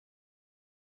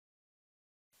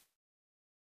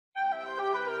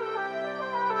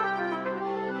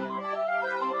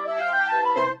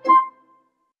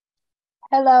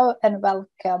Hello and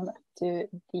welcome to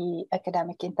the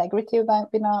Academic Integrity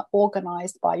webinar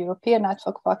organized by European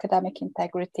Network for Academic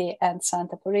Integrity and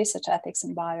Center for Research Ethics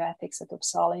and Bioethics at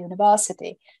Uppsala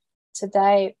University.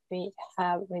 Today we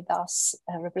have with us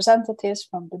representatives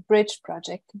from the Bridge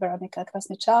project, Veronika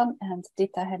Krásničan and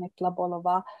Dita, Henek,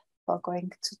 Dlabolová, who are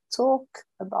going to talk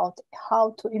about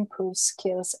how to improve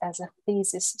skills as a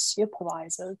thesis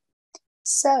supervisor.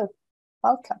 So,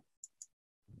 welcome.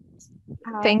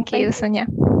 Thank you, Sonia.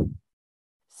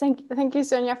 Thank you,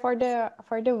 Sonia, for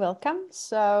the welcome.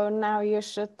 So now you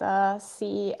should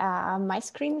see my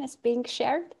screen is being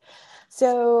shared.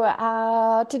 So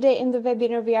today in the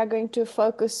webinar, we are going to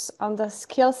focus on the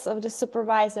skills of the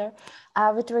supervisor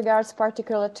with regards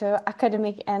particularly to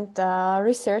academic and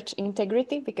research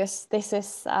integrity, because this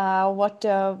is what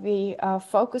we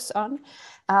focus on.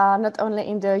 Not only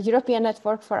in the European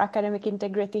Network for Academic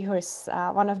Integrity, who is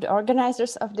one of the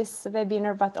organizers of this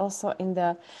webinar, but also in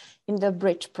the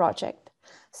Bridge project.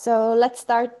 So let's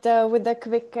start with a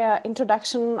quick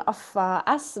introduction of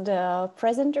us, the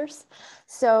presenters.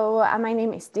 So my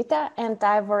name is Dita, and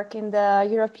I work in the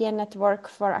European Network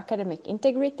for Academic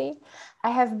Integrity. I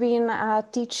have been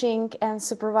teaching and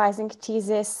supervising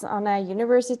thesis on a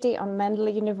university, on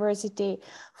Mendeley University,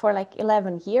 for like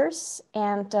 11 years.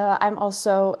 And I'm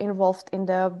also involved in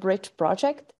the Bridge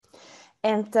project.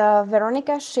 And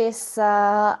Veronika, she's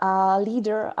a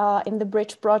leader in the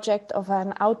Bridge project of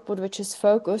an output which is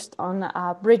focused on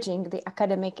bridging the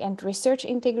academic and research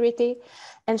integrity.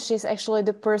 And she's actually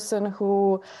the person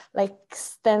who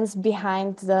stands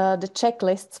behind the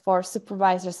checklists for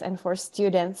supervisors and for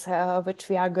students, which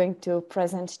we are going to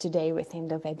present today within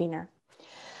the webinar.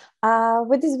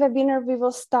 With this webinar, we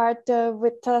will start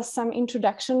with some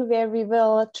introduction where we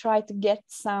will try to get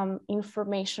some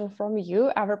information from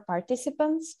you, our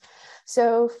participants.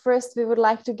 So first, we would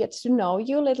like to get to know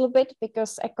you a little bit,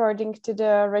 because according to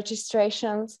the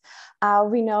registrations,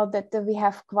 we know that we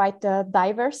have quite a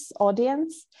diverse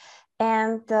audience.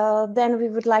 And then we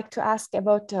would like to ask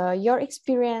about your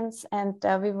experience, and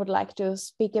we would like to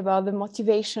speak about the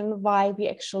motivation why we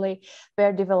actually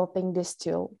were developing this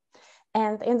tool.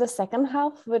 And in the second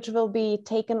half, which will be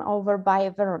taken over by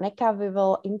Veronika, we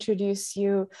will introduce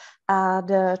you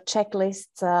the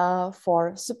checklists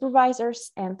for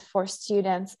supervisors and for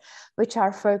students, which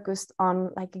are focused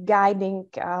on guiding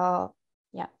the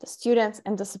students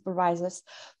and the supervisors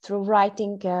through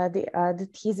writing the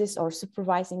thesis or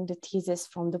supervising the thesis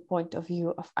from the point of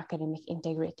view of academic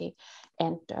integrity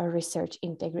and research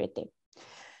integrity.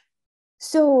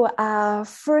 So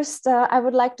first, I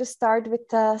would like to start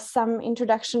with some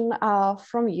introduction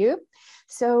from you.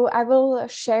 So I will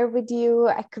share with you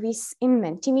a quiz in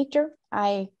Mentimeter.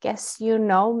 I guess you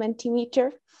know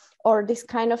Mentimeter, or this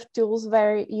kind of tools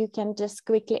where you can just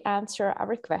quickly answer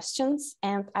our questions.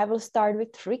 And I will start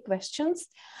with 3 questions.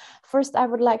 First, I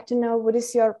would like to know what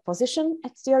is your position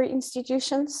at your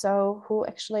institution? So who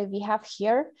actually we have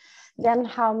here. Then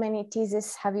how many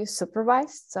theses have you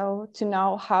supervised? So to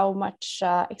know how much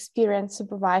experienced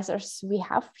supervisors we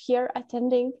have here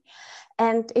attending.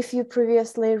 And if you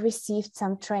previously received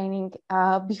some training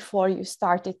before you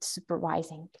started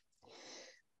supervising.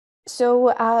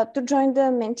 So to join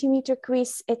the Mentimeter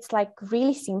quiz, it's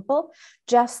really simple.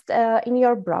 Just in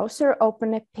your browser,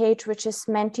 open a page which is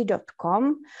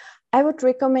menti.com. I would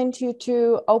recommend you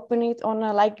to open it on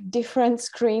a different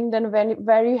screen than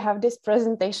where you have this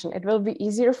presentation. It will be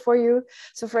easier for you.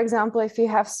 So for example, if you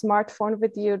have smartphone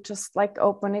with you, just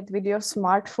open it with your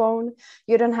smartphone.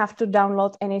 You don't have to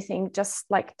download anything, just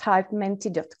type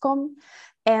menti.com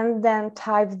and then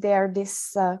type there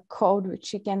this code,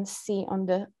 which you can see on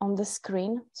the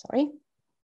screen, sorry.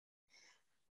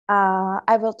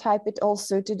 I will type it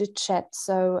also to the chat,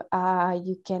 so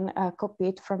you can copy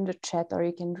it from the chat, or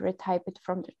you can retype it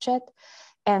from the chat.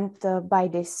 And by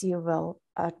this, you will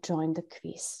join the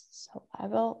quiz. So I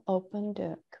will open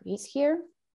the quiz here.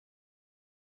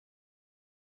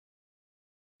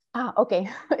 Okay,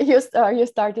 you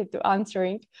started to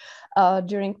answering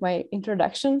during my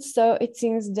introduction. So it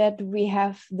seems that we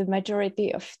have the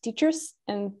majority of teachers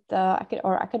and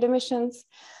or academicians.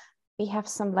 We have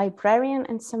some librarian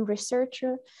and some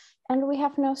researcher, and we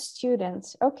have no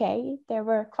students. Okay, there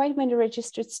were quite many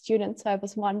registered students. So I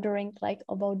was wondering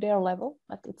about their level,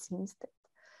 but it seems that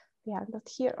they are not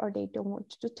here, or they don't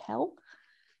want to tell.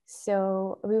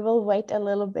 So we will wait a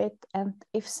little bit, and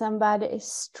if somebody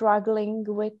is struggling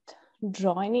with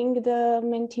joining the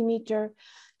Mentimeter,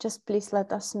 just please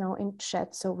let us know in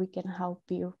chat so we can help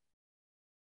you.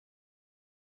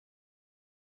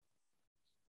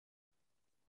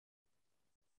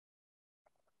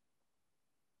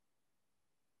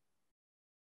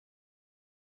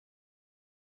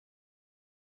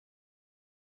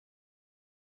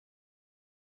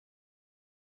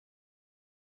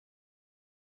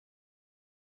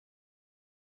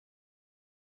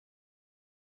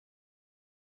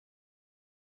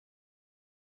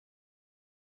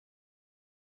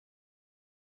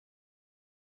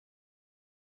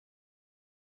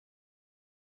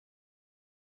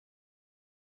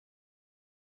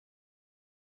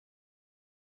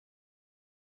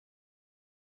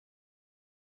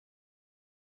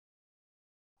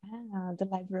 Ah, the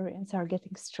librarians are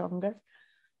getting stronger.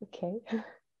 Okay.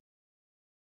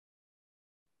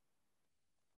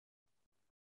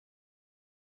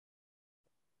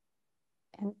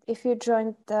 And if you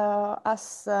joined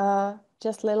us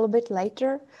just a little bit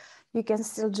later, you can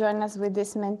still join us with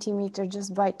this Mentimeter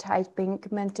just by typing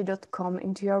menti.com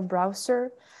into your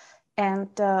browser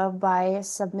and by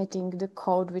submitting the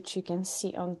code, which you can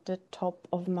see on the top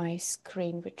of my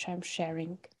screen, which I'm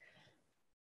sharing.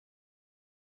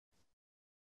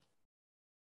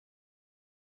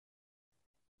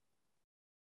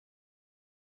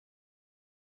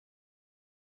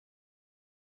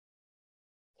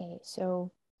 Okay,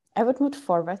 so I would move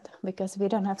forward because we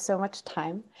don't have so much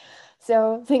time.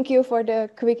 So thank you for the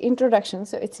quick introduction.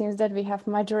 So it seems that we have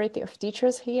majority of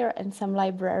teachers here and some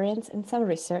librarians and some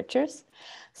researchers.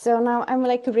 So now I'm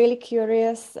like really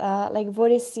curious, like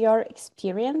what is your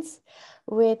experience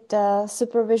with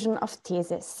supervision of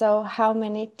thesis? So how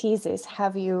many theses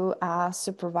have you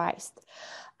supervised?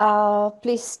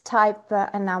 Please type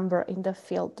a number in the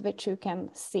field, which you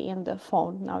can see in the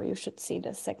phone. Now you should see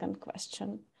the second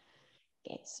question.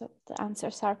 Okay, so the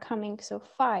answers are coming. So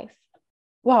 5.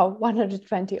 Wow,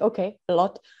 120. Okay, a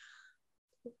lot.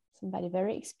 Somebody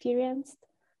very experienced.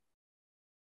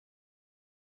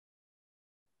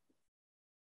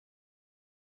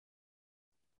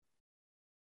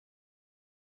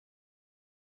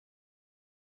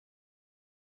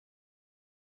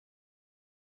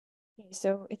 Okay,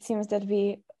 so it seems that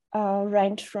we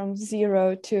range from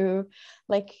 0 to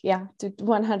to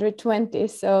 120.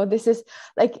 So this is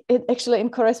like it actually in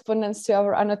correspondence to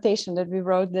our annotation that we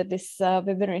wrote that this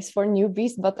webinar is for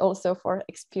newbies, but also for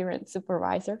experienced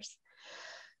supervisors.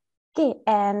 Okay,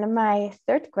 and my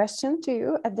third question to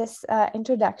you at this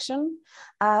introduction,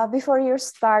 before you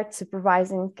start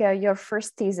supervising your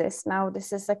first thesis, now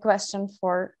this is a question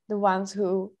for the ones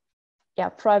who,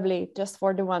 probably just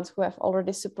for the ones who have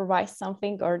already supervised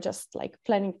something or just like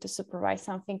planning to supervise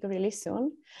something really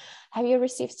soon. Have you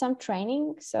received some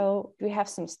training? So do you have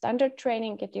some standard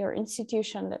training at your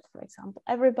institution that, for example,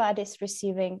 everybody's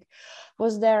receiving?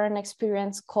 Was there an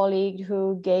experienced colleague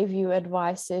who gave you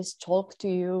advices, talked to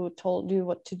you, told you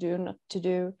what to do, not to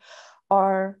do,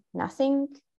 or nothing?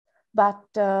 But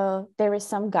there is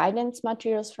some guidance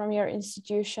materials from your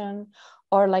institution,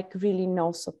 or like really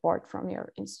no support from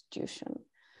your institution.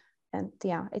 And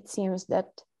it seems that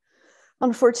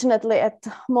unfortunately at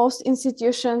most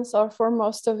institutions, or for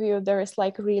most of you, there is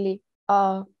like really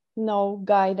no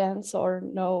guidance or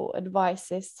no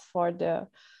advices for the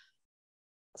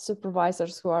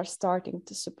supervisors who are starting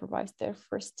to supervise their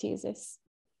first thesis.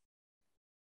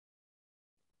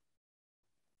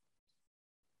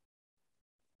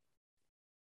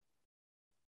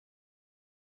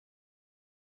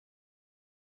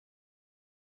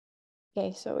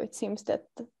 Okay, so it seems that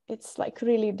it's like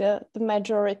really the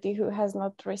majority who has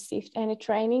not received any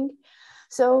training.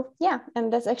 So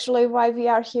and that's actually why we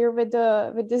are here with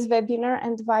this webinar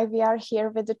and why we are here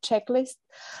with the checklist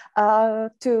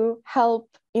to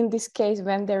help in this case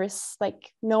when there is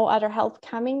like no other help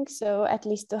coming. So at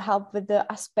least to help with the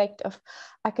aspect of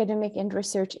academic and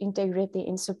research integrity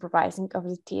in supervising of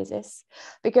the thesis,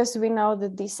 because we know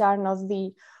that these are not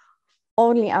the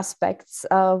only aspects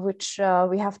which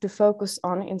we have to focus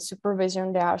on in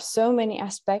supervision. There are so many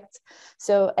aspects.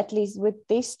 So at least with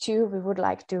these two, we would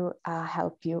like to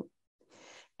help you.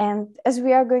 And as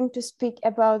we are going to speak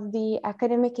about the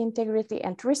academic integrity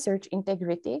and research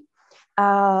integrity,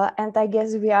 and I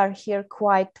guess we are here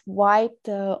quite wide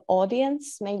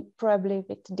audience, maybe probably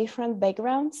with different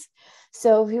backgrounds.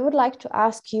 So we would like to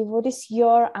ask you, what is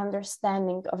your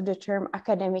understanding of the term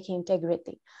academic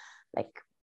integrity? Like,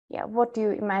 what do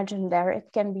you imagine there? It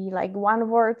can be like one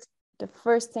word, the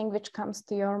first thing which comes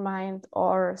to your mind,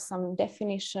 or some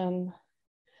definition.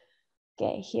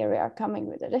 Okay, here we are coming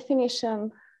with a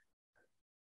definition.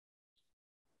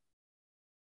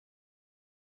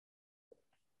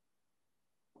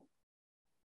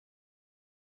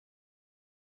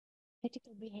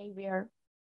 Ethical behavior,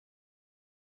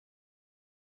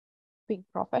 being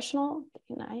professional,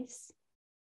 very nice.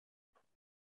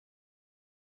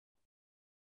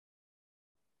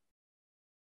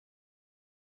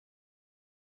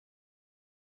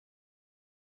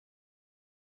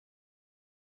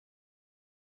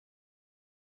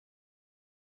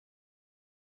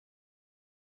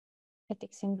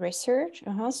 Ethics in research.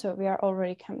 So we are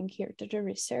already coming here to the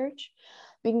research.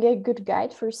 Being a good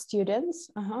guide for students.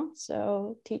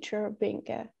 So teacher being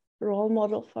a role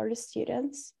model for the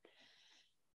students.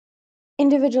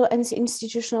 Individual and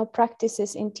institutional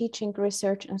practices in teaching,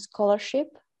 research, and scholarship.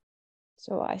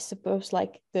 So I suppose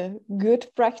like the good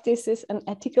practices and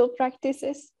ethical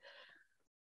practices.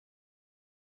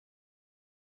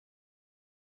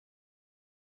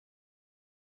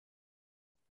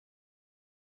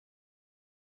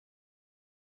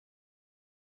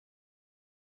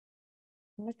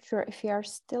 I'm not sure if you are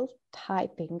still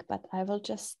typing, but I will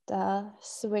just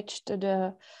switch to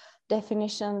the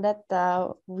definition that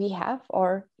we have,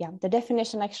 or yeah, the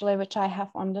definition actually which I have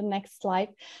on the next slide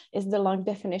is the long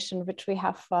definition which we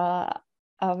have,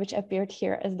 which appeared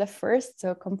here as the first.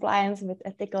 So compliance with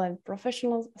ethical and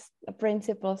professional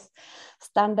principles,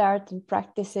 standards and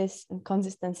practices, and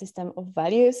consistent system of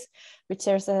values, which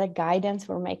serves as a guidance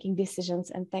for making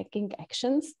decisions and taking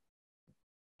actions.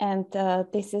 And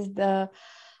this is the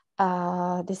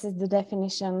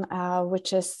definition,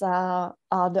 which is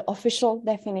the official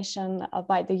definition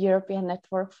by the European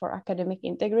Network for Academic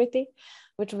Integrity,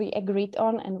 which we agreed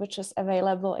on and which is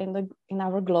available in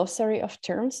our glossary of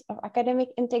terms of academic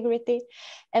integrity.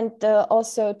 And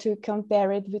also to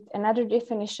compare it with another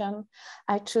definition,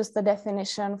 I choose the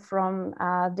definition from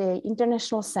the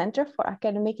International Center for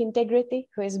Academic Integrity,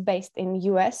 who is based in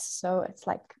US. So it's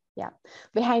like, yeah,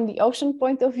 behind the ocean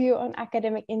point of view on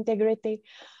academic integrity,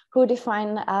 who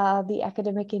define the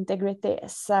academic integrity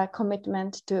as a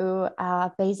commitment to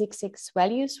basic 6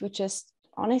 values, which is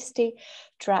honesty,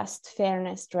 trust,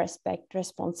 fairness, respect,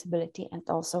 responsibility, and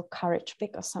also courage,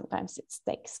 because sometimes it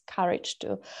takes courage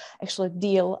to actually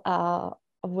deal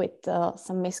with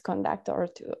some misconduct or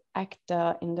to act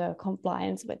in the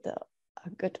compliance with the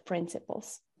good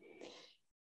principles.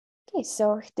 Okay,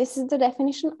 so this is the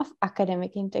definition of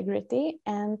academic integrity.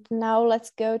 And now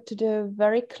let's go to the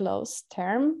very close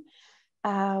term,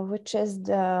 which is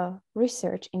the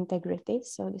research integrity.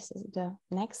 So this is the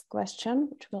next question,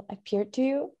 which will appear to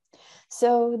you.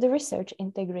 So the research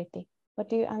integrity, what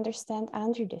do you understand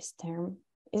under this term?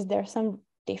 Is there some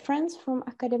difference from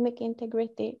academic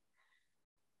integrity?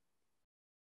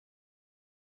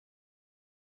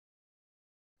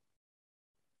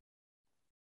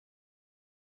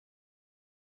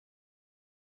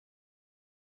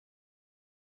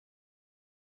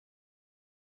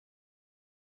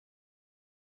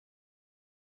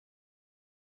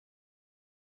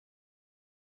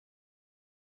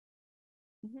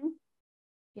 Mm-hmm.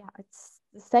 Yeah, it's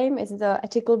the same as the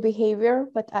ethical behavior,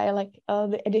 but I like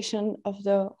the addition of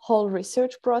the whole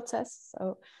research process.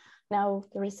 So now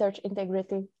the research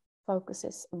integrity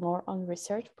focuses more on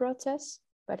research process,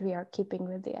 but we are keeping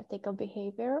with the ethical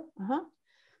behavior.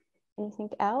 Anything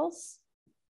else?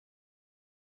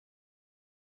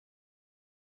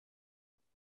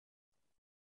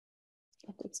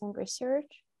 Ethics and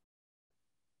research.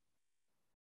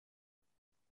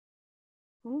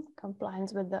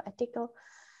 Compliance with the ethical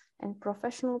and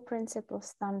professional principles,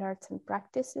 standards, and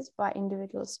practices by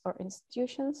individuals or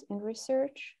institutions in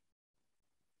research.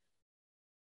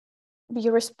 Be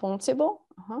responsible,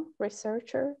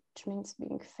 researcher, which means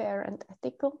being fair and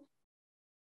ethical.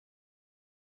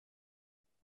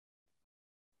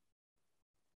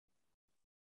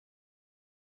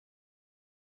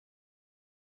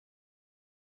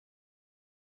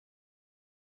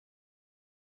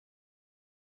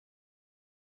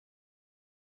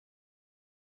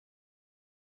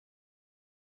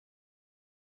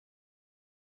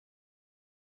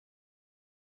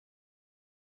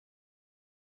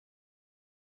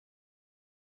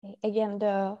 Again,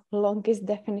 the longest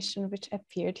definition which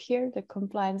appeared here, the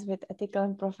compliance with ethical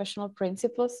and professional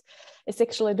principles, is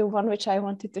actually the one which I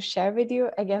wanted to share with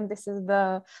you. Again, this is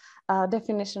the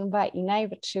definition by ENAI,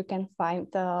 which you can find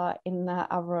in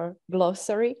our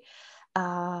glossary.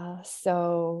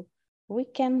 So we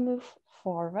can move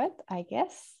forward, I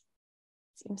guess.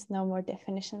 Seems no more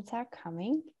definitions are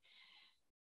coming.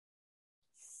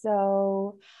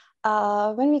 So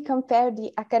when we compare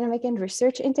the academic and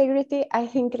research integrity, I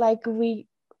think like we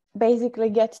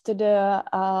basically get to the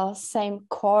same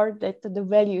core, that the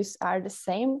values are the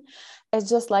same. It's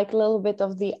just like a little bit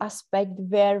of the aspect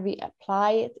where we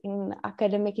apply it. In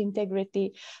academic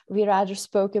integrity, we rather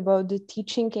spoke about the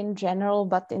teaching in general,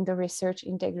 but in the research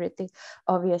integrity,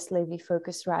 obviously we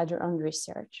focus rather on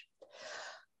research.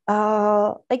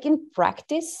 Like in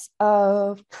practice,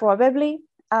 probably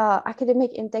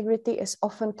academic integrity is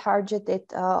often targeted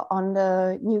on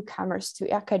the newcomers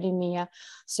to academia.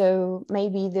 So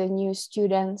maybe the new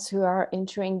students who are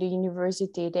entering the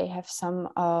university, they have some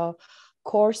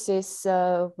courses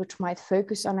which might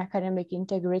focus on academic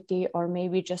integrity, or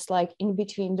maybe just like in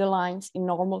between the lines in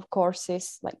normal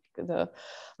courses, like the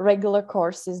regular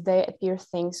courses, they appear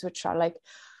things which are like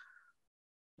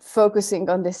focusing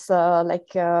on this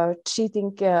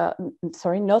cheating,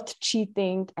 not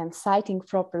cheating and citing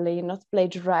properly, not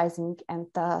plagiarizing, and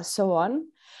so on.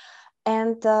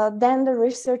 And then the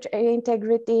research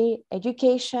integrity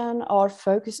education or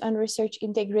focus on research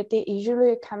integrity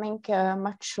usually coming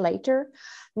much later,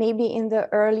 maybe in the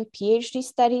early PhD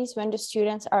studies when the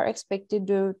students are expected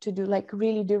to do like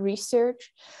really the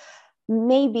research.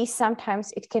 Maybe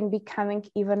sometimes it can be coming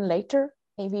even later,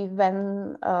 maybe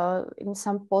when in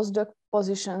some postdoc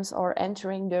positions or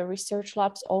entering the research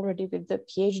labs already with the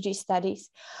PhD studies,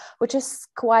 which is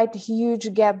quite a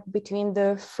huge gap between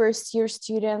the first year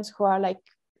students who are like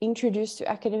introduced to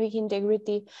academic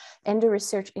integrity and the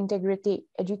research integrity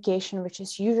education, which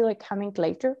is usually coming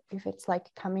later. If it's like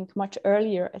coming much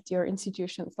earlier at your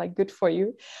institutions, like good for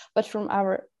you. But from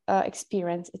our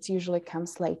experience, it usually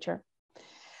comes later.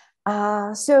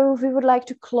 So we would like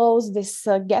to close this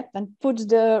gap and put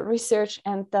the research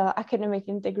and the academic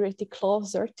integrity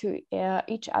closer to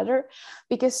each other,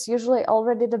 because usually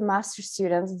already the master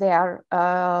students, they are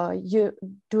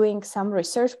doing some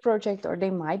research project, or they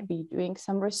might be doing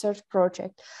some research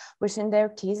project within their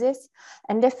thesis.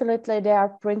 And definitely there are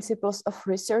principles of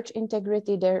research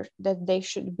integrity there that they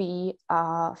should be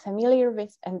familiar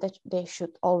with and that they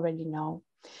should already know.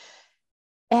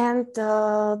 And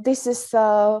this is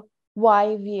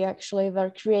why we actually were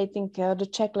creating the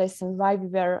checklist and why we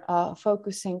were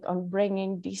focusing on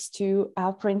bringing these two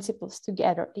principles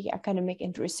together, the academic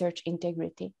and research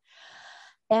integrity.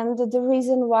 And the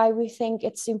reason why we think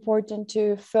it's important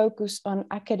to focus on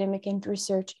academic and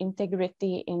research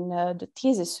integrity in the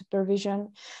thesis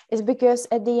supervision is because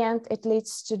at the end, it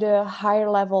leads to the higher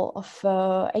level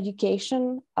of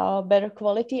education, better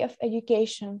quality of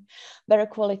education, better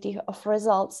quality of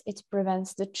results. It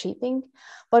prevents the cheating.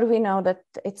 But we know that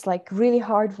it's like really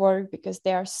hard work because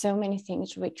there are so many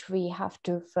things which we have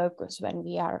to focus when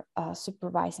we are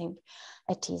supervising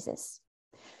a thesis.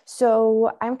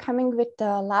 So I'm coming with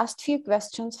the last few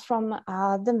questions from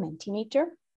the Mentimeter.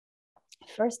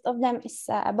 First of them is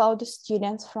about the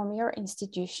students from your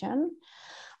institution.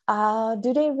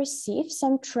 Do they receive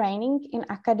some training in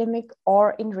academic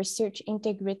or in research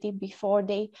integrity before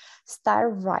they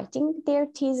start writing their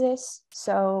thesis?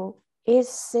 So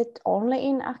is it only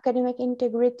in academic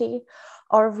integrity,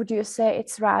 or would you say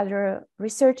it's rather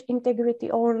research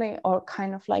integrity only, or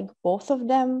kind of like both of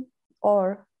them,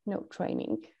 or no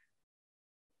training?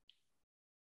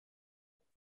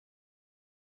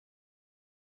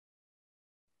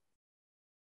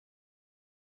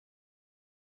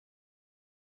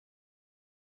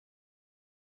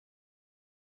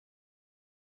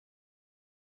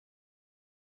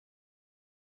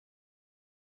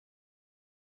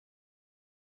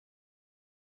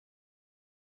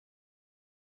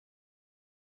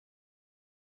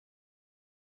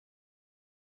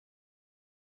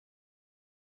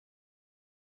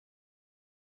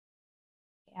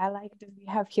 I like that we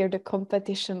have here the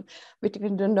competition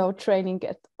between the no training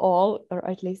at all, or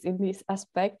at least in these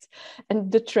aspects,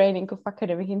 and the training of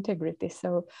academic integrity.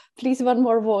 So please, one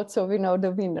more vote so we know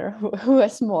the winner, who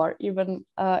has more, even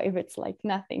if it's like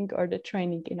nothing, or the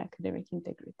training in academic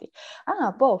integrity.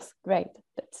 Both, great,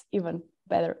 that's even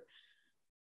better.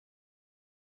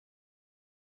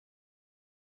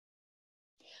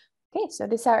 Okay, so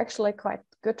these are actually quite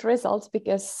good results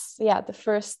because, yeah, the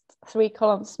first 3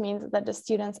 columns means that the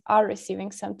students are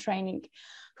receiving some training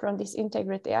from these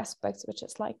integrity aspects, which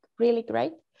is like really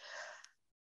great.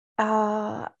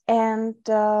 One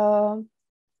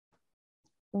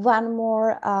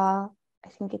more, I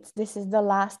think this is the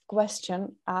last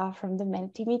question from the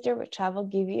Mentimeter, which I will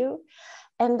give you.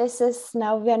 And this is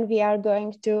now when we are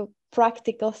going to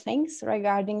practical things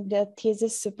regarding the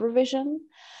thesis supervision.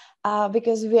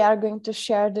 Because we are going to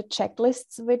share the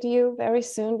checklists with you very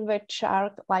soon, which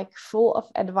are like full of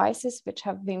advices which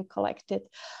have been collected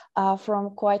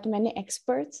from quite many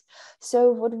experts.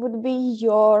 So what would be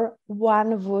your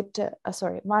one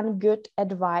good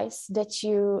advice that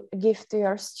you give to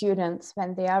your students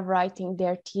when they are writing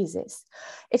their thesis?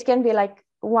 It can be like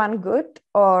one good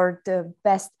or the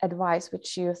best advice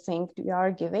which you think you are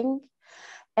giving.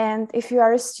 And if you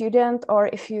are a student or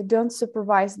if you don't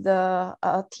supervise the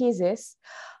thesis,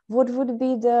 what would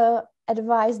be the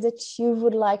advice that you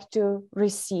would like to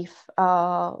receive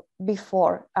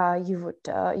before you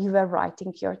were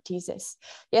writing your thesis?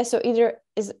 Yeah, so either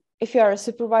is if you are a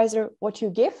supervisor, what you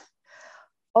give,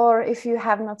 or if you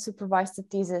have not supervised the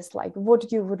thesis, like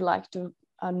what you would like to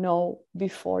know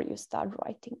before you start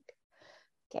writing.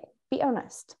 Okay, be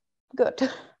honest.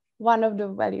 Good. One of the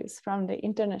values from the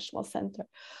International Center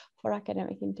for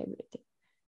Academic Integrity.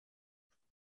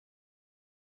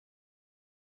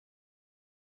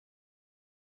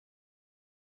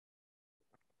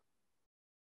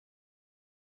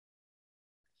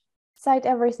 Cite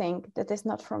everything that is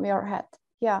not from your head.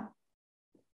 Yeah,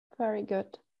 very good.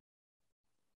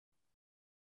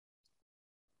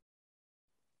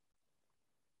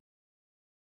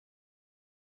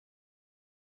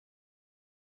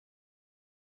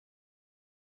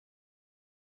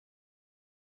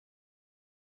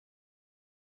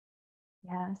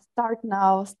 Yeah, start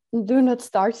now. Do not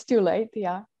start too late.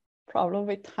 Yeah, problem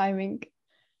with timing.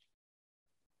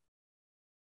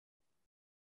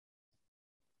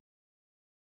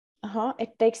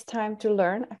 It takes time to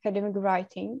learn academic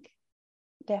writing,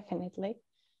 definitely.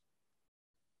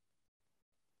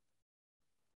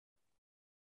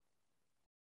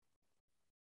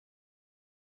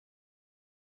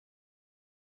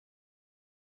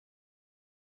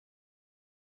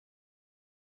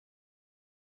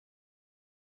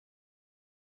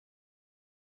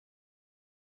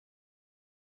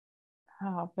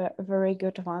 Oh, very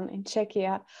good one. In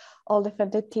Czechia, all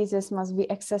the theses must be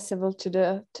accessible to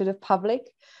the public.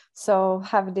 So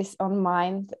have this on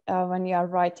mind when you are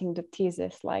writing the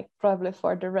thesis, like probably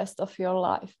for the rest of your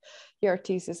life, your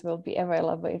thesis will be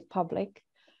available in public.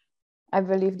 I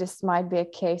believe this might be a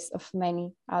case of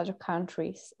many other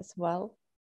countries as well.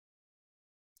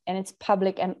 And it's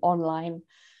public and online.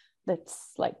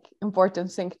 That's like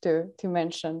important thing to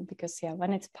mention, because yeah,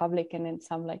 when it's public and in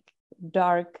some like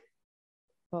dark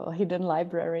hidden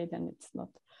library, then it's not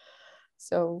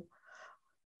so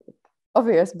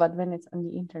obvious, but when it's on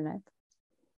the internet.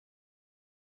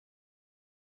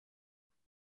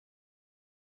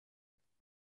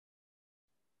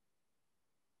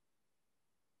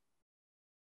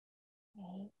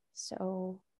 Okay,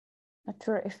 so not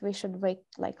sure if we should wait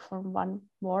like for one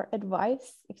more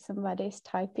advice if somebody is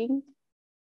typing.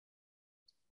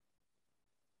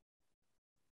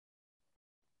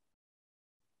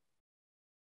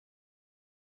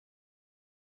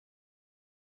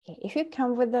 Okay, if you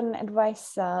come with an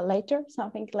advice later,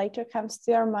 something later comes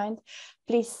to your mind,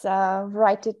 please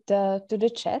write it to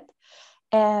the chat.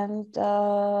 And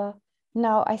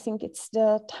now I think it's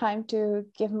the time to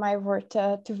give my word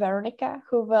to Veronika,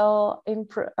 who will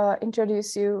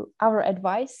introduce you our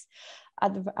advice,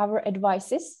 our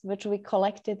advices, which we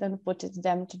collected and put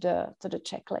them to the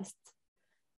checklist.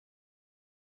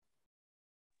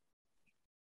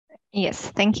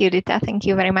 Yes, thank you, Dita. Thank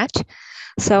you very much.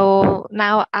 So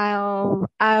now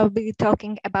I'll be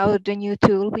talking about the new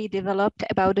tool we developed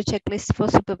about the checklist for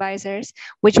supervisors,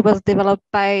 which was developed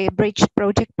by Bridge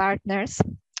project partners.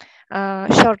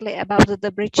 Shortly about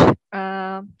the Bridge,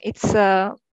 it's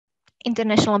an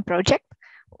international project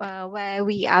where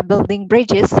we are building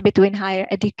bridges between higher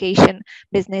education,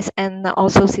 business, and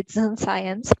also citizen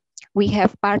science. We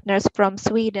have partners from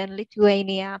Sweden,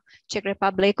 Lithuania, Czech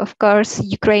Republic, of course,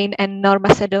 Ukraine and North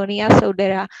Macedonia. So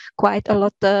there are quite a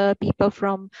lot of people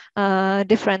from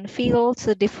different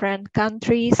fields, different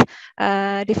countries,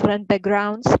 different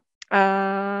backgrounds,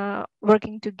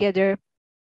 working together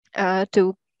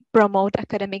to promote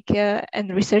academic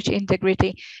and research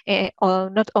integrity,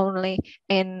 not only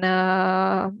in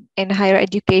higher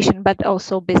education, but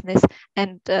also business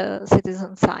and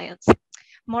citizen science.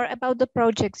 More about the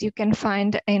projects you can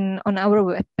find on our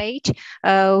webpage,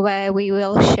 where we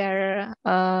will share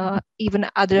even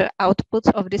other outputs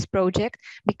of this project,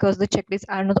 because the checklists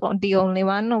are not the only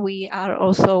one. We are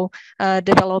also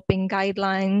developing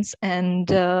guidelines and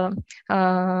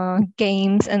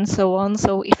games and so on.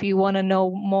 So if you want to know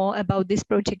more about this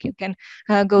project, you can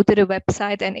go to the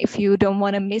website, and if you don't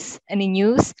want to miss any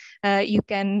news, you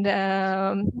can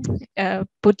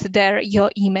put there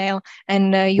your email,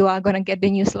 and you are going to get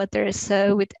the newsletters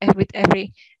with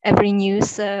every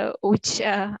news which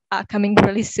are coming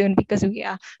really soon, because we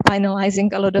are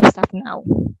finalizing a lot of stuff now.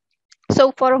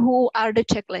 So for who are the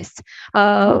checklists?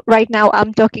 Right now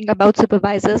I'm talking about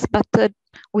supervisors, but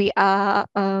we are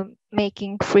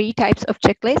making 3 types of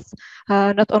checklists,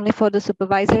 not only for the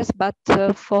supervisors, but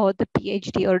for the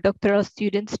PhD or doctoral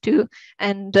students too,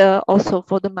 and also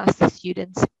for the master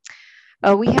students.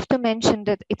 We have to mention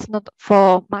that it's not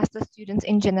for master students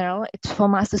in general, it's for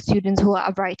master students who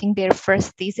are writing their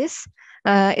first thesis.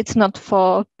 It's not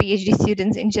for PhD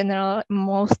students in general.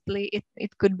 Mostly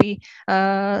it could be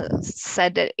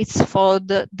said that it's for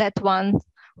that one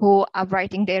who are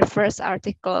writing their first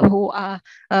article, who are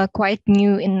quite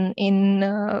new in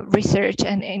research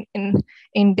and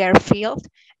in their field.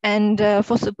 And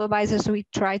for supervisors, we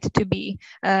tried to be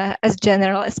as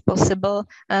general as possible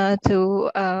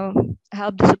to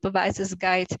help the supervisors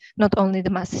guide not only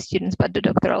the master students, but the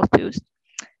doctoral too.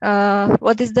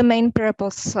 What is the main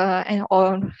purpose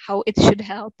or how it should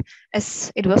help?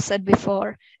 As it was said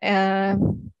before,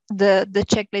 the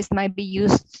checklist might be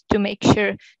used to make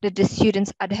sure that the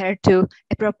students adhere to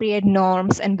appropriate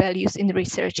norms and values in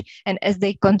research, and as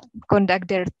they conduct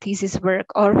their thesis work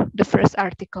or the first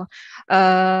article,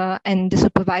 and the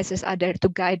supervisors are there to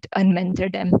guide and mentor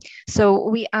them. So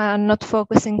we are not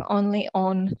focusing only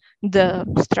on the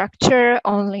structure,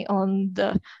 only on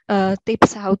the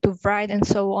tips how to write and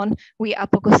so on. We are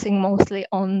focusing mostly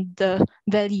on the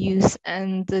values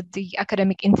and the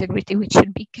academic integrity, which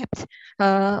should be kept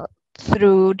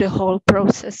through the whole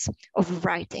process of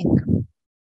writing.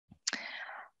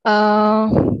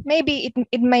 Maybe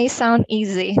it may sound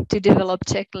easy to develop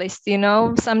checklists, you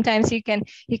know. Sometimes you can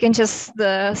just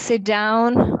sit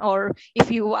down, or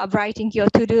if you are writing your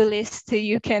to-do list,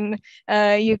 you can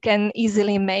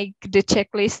easily make the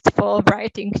checklist for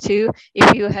writing too,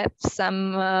 if you have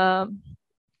some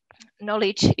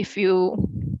knowledge. If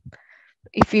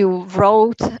you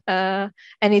wrote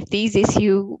any thesis,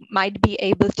 you might be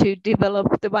able to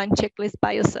develop the one checklist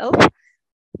by yourself.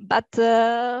 But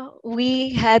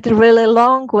we had a really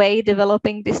long way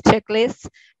developing this checklist,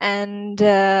 and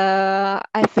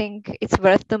I think it's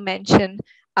worth to mention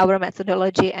our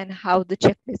methodology and how the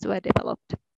checklists were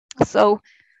developed. So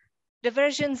the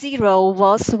version 0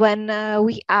 was when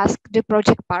we asked the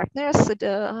project partners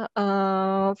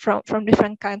from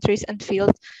different countries and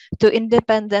fields to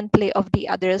independently of the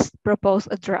others propose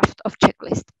a draft of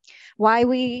checklist. Why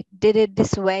we did it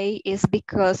this way is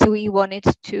because we wanted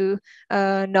to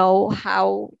know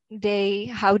how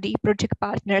the project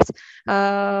partners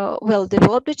will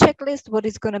develop the checklist, what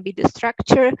is going to be the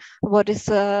structure, what is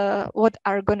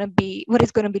going to be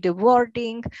the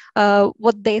wording,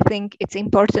 what they think it's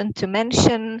important to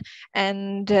mention,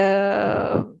 and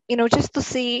just to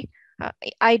see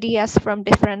ideas from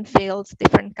different fields,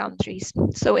 different countries.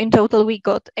 So in total, we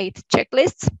got 8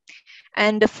 checklists.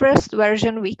 And the first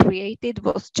version we created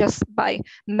was just by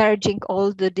merging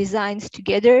all the designs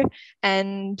together,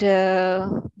 and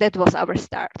that was our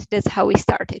start. That's how we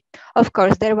started. Of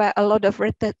course, there were a lot of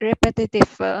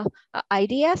repetitive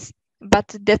ideas,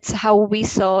 but that's how we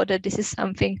saw that this is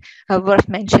something worth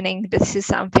mentioning. This is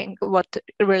something what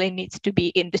really needs to be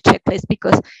in the checklist,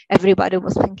 because everybody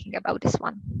was thinking about this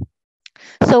one.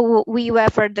 So we were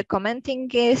further commenting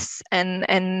this and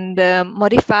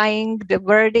modifying the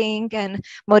wording and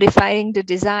modifying the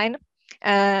design.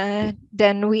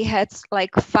 Then we had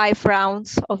like 5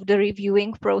 rounds of the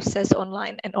reviewing process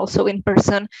online and also in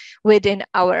person within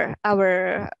our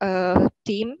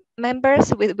team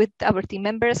members, with our team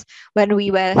members, when we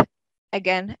were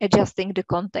again adjusting the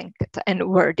content and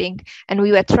wording, and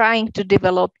we were trying to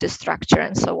develop the structure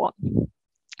and so on.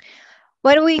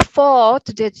 When we thought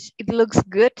that it looks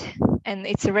good and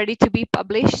it's ready to be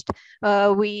published,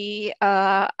 we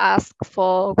asked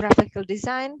for graphical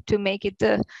design to make it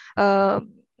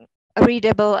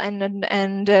readable and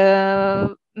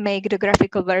make the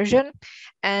graphical version.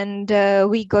 And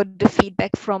we got the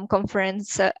feedback from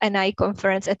conference, ENAI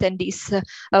conference attendees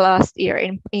last year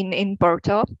in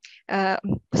Porto.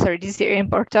 This year in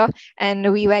Porto,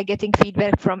 and we were getting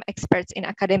feedback from experts in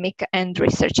academic and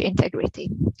research integrity.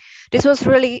 This was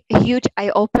really a huge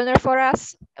eye-opener for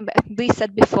us. We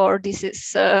said before, this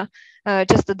is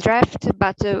just a draft,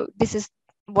 but this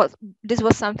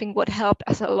was something what helped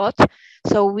us a lot.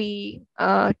 So we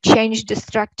changed the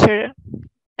structure,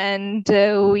 and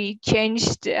we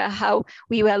changed how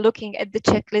we were looking at the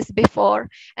checklist before,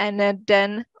 and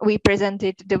then we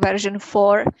presented the version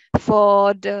 4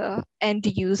 for the end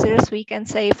users, we can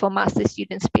say, for master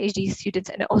students, PhD students,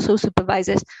 and also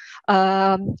supervisors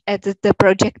at the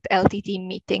project LTT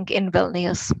meeting in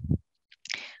Vilnius.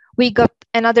 We got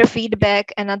another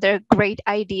feedback, another great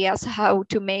ideas how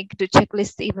to make the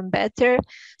checklist even better.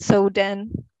 So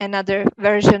then another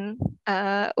version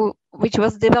which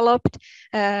was developed,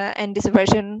 and this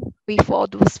version we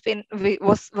thought was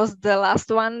the last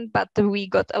one, but we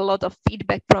got a lot of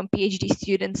feedback from PhD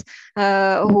students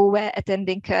who were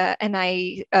attending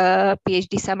ENAI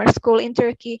PhD summer school in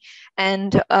Turkey,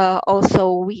 and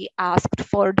also we asked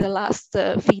for the last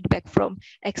feedback from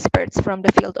experts from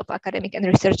the field of academic and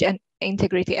research and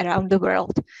integrity around the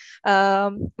world.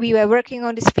 We were working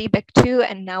on this feedback too,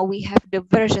 and now we have the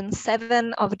version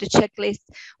 7 of the checklist,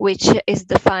 which is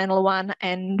the final one,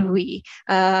 and we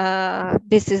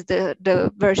this is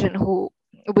the version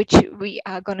which we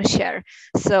are going to share.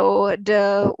 So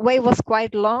the way was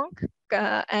quite long,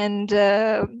 and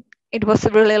it was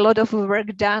really a lot of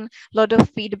work done, a lot of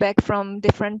feedback from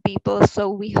different people.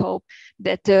 So we hope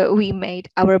that we made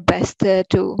our best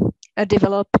to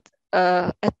develop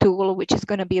a tool which is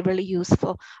going to be really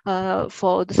useful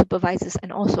for the supervisors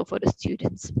and also for the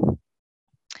students.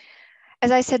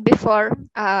 as I said before,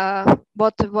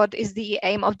 what is the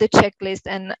aim of the checklist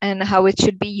and how it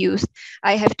should be used,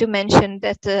 I have to mention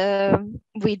that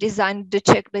we designed the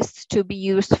checklist to be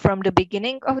used from the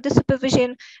beginning of the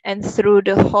supervision and through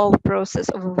the whole process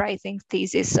of writing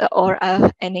thesis or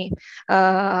any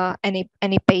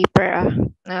paper,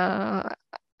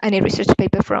 any research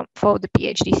paper for the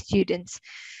PhD students.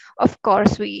 Of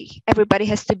course, everybody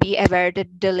has to be aware that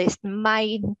the list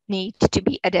might need to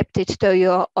be adapted to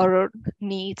your own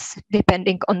needs,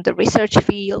 depending on the research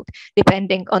field,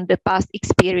 depending on the past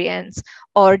experience,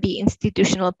 or the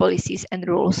institutional policies and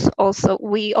rules. Also,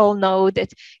 we all know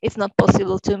that it's not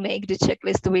possible to make the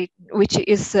checklist which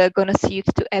is going to suit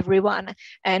to everyone,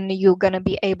 and you're going to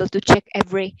be able to check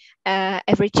every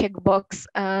checkbox.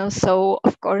 So,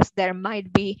 of course, there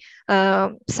might be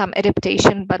some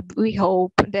adaptation, but we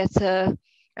hope that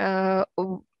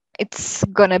it's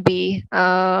gonna be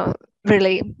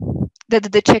really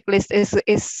that the checklist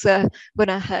is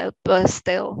gonna help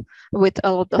still with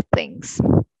a lot of things.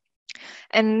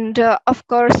 And of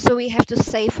course, so we have to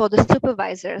say for the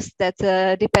supervisors that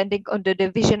depending on the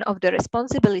division of the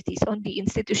responsibilities on the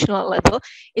institutional level,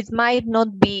 it might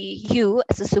not be you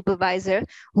as a supervisor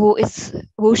who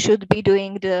should be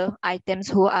doing the items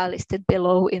who are listed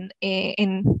below in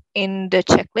the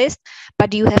checklist,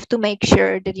 but you have to make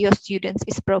sure that your students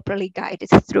is properly guided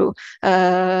through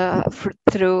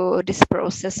through this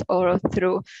process or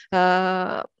through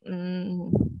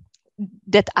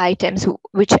that items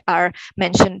which are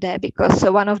mentioned there, because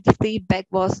one of the feedback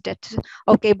was that,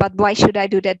 okay, but why should I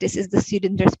do that? This is the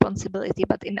student responsibility,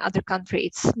 but in other countries,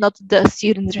 it's not the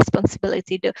student's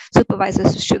responsibility. The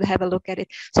supervisors should have a look at it.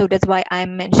 So that's why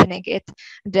I'm mentioning it,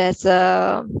 that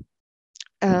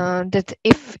that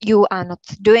if you are not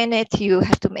doing it, you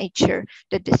have to make sure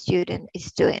that the student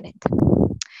is doing it.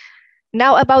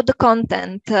 Now about the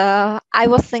content, I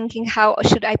was thinking how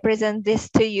should I present this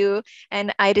to you,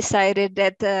 and I decided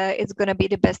that it's going to be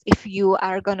the best if you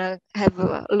are going to have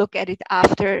a look at it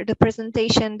after the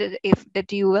presentation,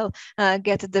 that you will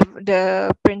get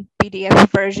the print PDF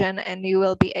version and you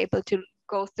will be able to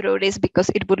go through this, because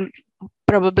it would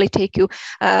probably take you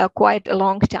quite a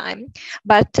long time.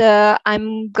 But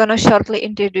I'm gonna shortly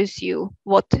introduce you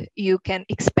what you can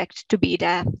expect to be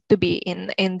there, to be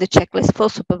in the checklist for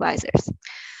supervisors.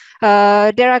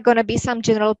 There are going to be some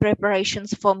general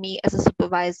preparations for me as a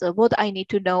supervisor, what I need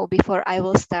to know before I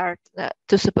will start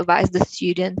to supervise the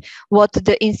student, what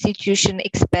the institution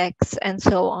expects, and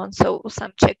so on. So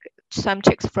some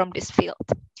checks from this field.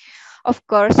 Of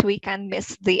course, we can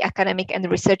miss the academic and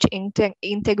research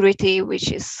integrity,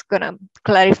 which is going to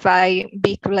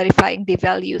be clarifying the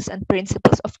values and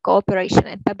principles of cooperation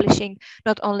and publishing,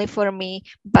 not only for me,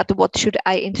 but what should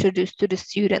I introduce to the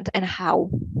student and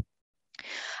how.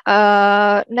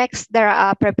 Next, there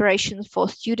are preparations for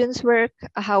students' work,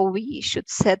 how we should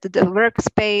set the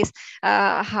workspace,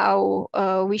 how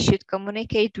we should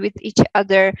communicate with each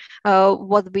other,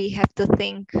 what we have to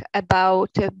think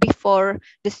about before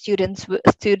the student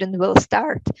will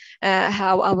start,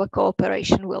 how our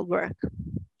cooperation will work.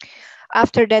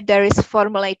 After that, there is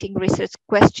formulating research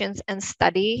questions and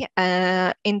study,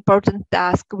 important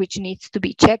task which needs to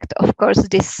be checked. Of course,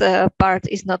 this part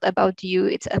is not about you,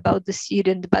 it's about the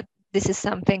student, but this is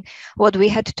something what we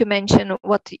had to mention,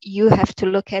 what you have to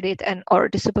look at it, and or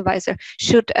the supervisor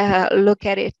should look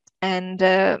at it and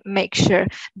make sure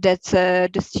that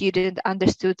the student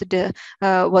understood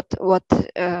what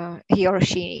he or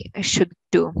she should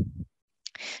do.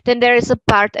 Then there is a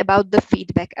part about the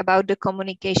feedback, about the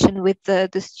communication with the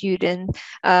student,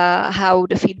 how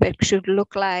the feedback should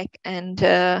look like, and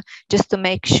just to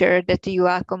make sure that you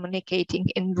are communicating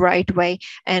in the right way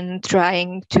and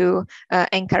trying to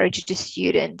encourage the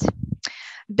student.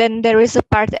 Then there is a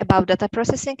part about data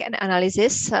processing and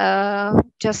analysis,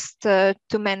 just to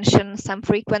mention some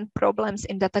frequent problems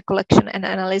in data collection and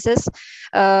analysis.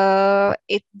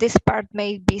 This part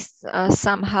may be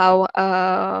somehow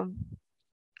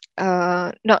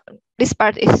no, this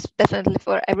part is definitely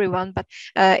for everyone, but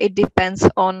it depends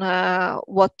on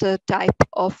what type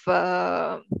of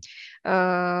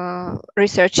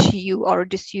research you or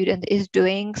the student is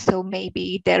doing. So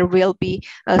maybe there will be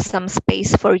some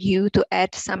space for you to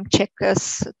add some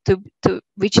checkers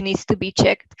which needs to be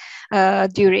checked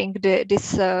during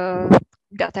this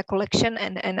data collection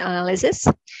and analysis.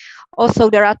 Also,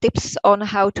 there are tips on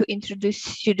how to introduce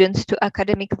students to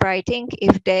academic writing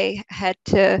if they had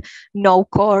no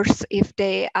course, if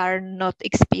they are not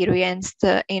experienced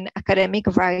in academic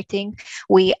writing.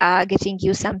 We are getting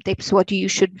you some tips what you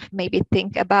should maybe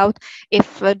think about.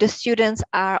 If the students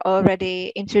are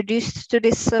already introduced to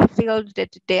this field,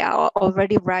 that they are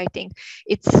already writing,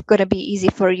 it's going to be easy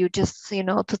for you just,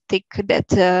 to think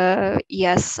that,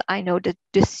 yes, I know that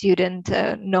the student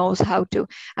knows how to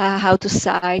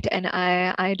cite, and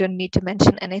I don't need to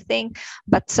mention anything.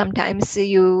 But sometimes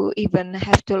you even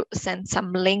have to send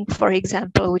some link, for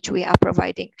example, which we are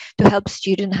providing to help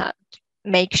students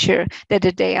make sure that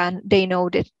they know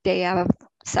that they are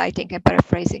citing and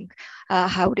paraphrasing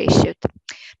how they should.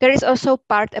 There is also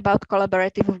part about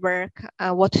collaborative work,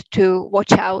 what to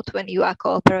watch out when you are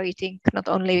cooperating, not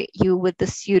only you with the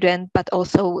student, but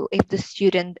also if the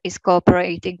student is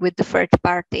cooperating with the third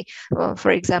party, for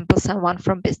example, someone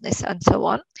from business and so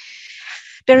on.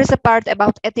 There is a part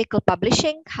about ethical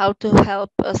publishing, how to help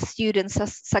students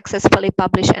successfully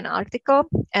publish an article,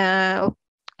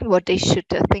 what they should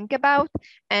think about,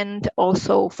 and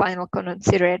also final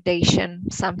consideration,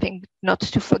 something not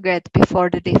to forget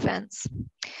before the defense.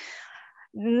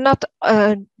 This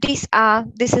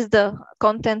is the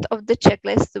content of the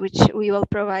checklist, which we will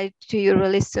provide to you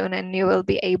really soon, and you will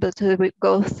be able to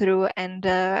go through and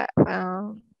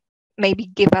maybe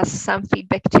give us some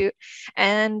feedback too.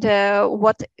 And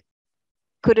what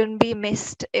couldn't be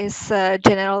missed is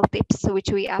general tips which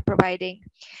we are providing,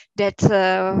 that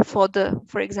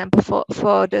for example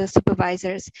for the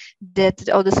supervisors, that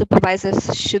all the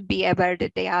supervisors should be aware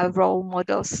that they are role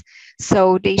models,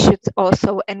 so they should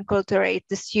also enculturate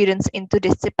the students into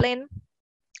discipline,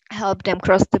 help them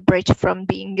cross the bridge from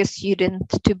being a student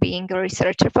to being a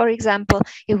researcher. For example,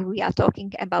 if we are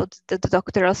talking about the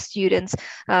doctoral students,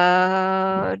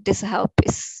 this help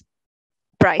is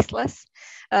priceless.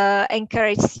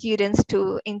 Encourage students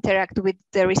to interact with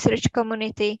the research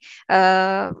community.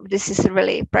 This is a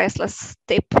really priceless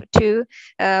tip too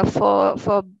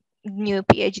for new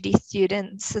PhD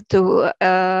students, to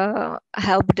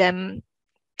help them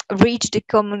reach the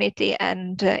community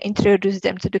and introduce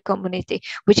them to the community,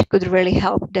 which could really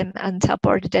help them and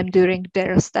support them during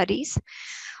their studies.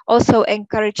 Also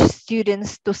encourage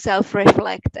students to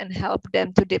self-reflect and help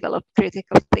them to develop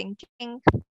critical thinking.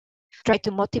 Try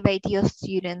to motivate your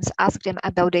students, ask them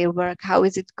about their work, how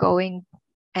is it going?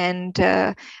 And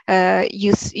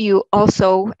you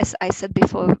also, as I said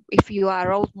before, if you are a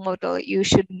role model, you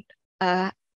should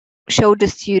show the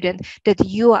student that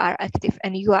you are active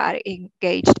and you are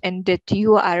engaged and that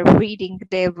you are reading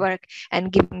their work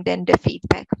and giving them the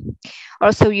feedback.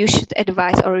 Also, you should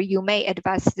advise, or you may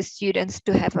advise the students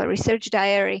to have a research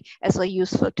diary as a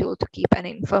useful tool to keep an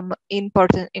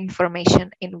important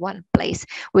information in one place,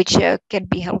 which can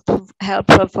be helpful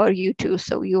for you too,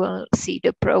 so you will see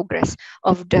the progress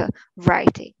of the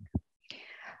writing.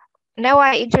 Now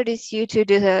I introduce you to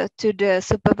the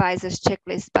supervisors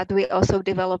checklist, but we also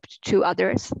developed 2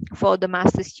 others for the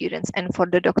master students and for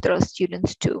the doctoral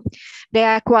students too. They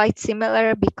are quite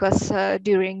similar because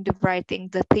during the writing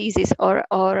the thesis or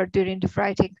during the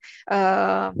writing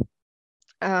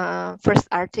first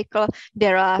article,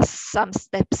 there are some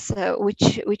steps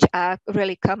which are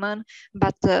really common,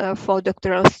 but for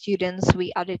doctoral students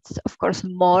we added, of course,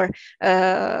 more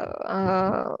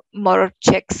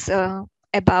checks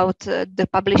about the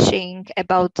publishing,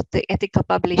 about the ethical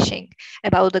publishing,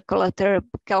 about the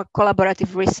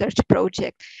collaborative research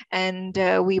project, and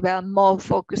we were more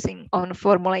focusing on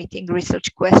formulating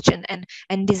research question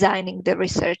and designing the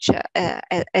research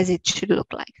as it should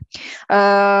look like.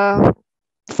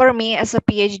 For me as a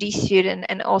PhD student,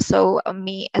 and also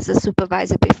me as a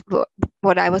supervisor before,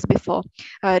 what I was before,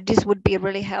 this would be a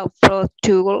really helpful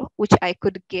tool which I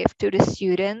could give to the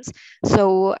students,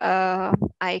 so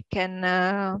I can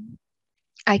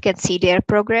see their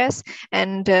progress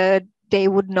and they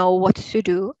would know what to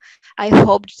do. I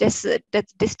hope that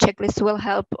this checklist will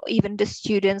help even the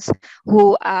students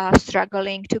who are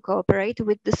struggling to cooperate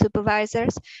with the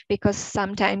supervisors, because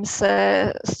sometimes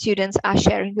students are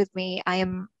sharing with me. I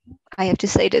have to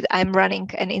say that I'm running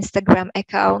an Instagram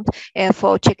account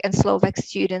for Czech and Slovak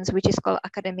students, which is called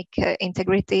Academic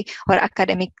Integrity or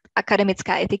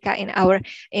Akademická etika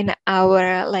in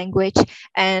our language,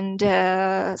 and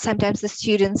sometimes the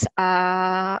students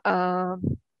are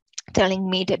telling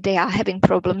me that they are having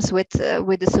problems with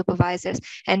the supervisors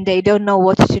and they don't know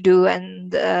what to do,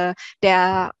 and there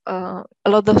are a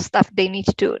lot of stuff they need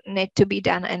to be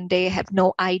done, and they have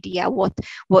no idea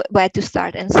where to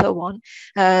start and so on.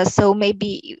 So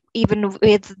maybe even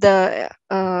with the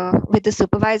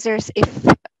supervisors, if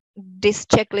this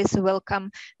checklist will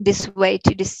come this way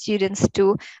to the students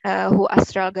too, who are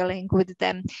struggling with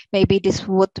them. Maybe this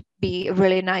would be a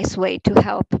really nice way to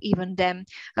help even them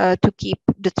to keep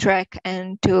the track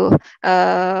and to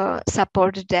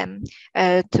support them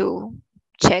to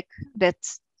check that,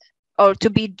 or to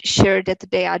be sure that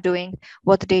they are doing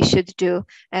what they should do,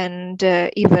 and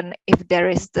even if there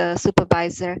is the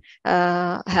supervisor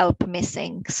help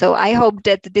missing. So I hope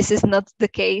that this is not the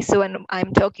case when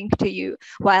I'm talking to you,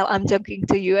 while I'm talking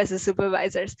to you as a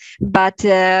supervisors, but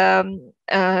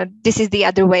this is the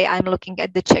other way I'm looking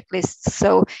at the checklist.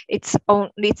 So it's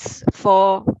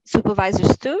for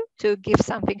supervisors too, to give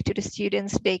something to the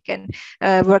students they can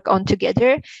work on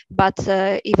together. But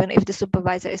even if the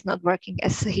supervisor is not working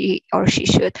as he or she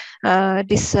should,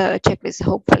 this checklist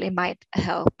hopefully might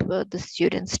help the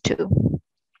students too.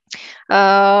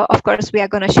 Of course, we are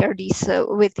going to share these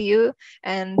with you,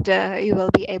 and you will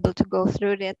be able to go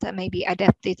through it and maybe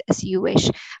adapt it as you wish.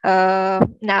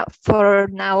 Now, for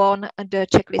now on, the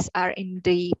checklists are in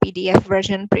the PDF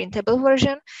version, printable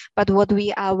version, but what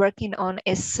we are working on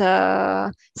is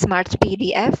Smart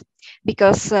PDF,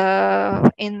 because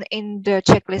in the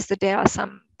checklist there are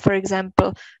some, for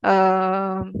example,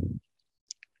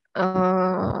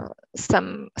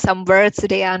 some words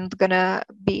they aren't gonna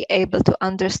be able to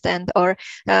understand, or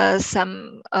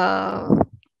some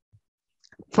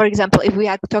for example, if we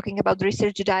are talking about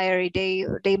research diary,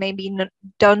 they maybe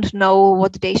don't know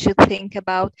what they should think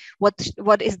about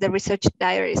what is the research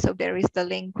diary. So there is the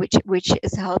link which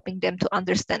is helping them to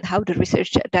understand how the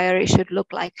research diary should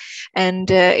look like. And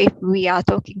if we are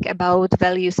talking about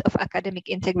values of academic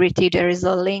integrity, there is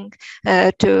a link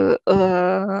to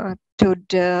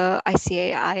the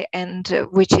ICAI, and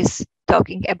which is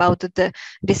talking about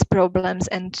these problems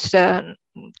and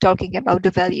talking about the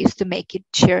values to make it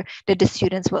sure that the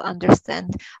students will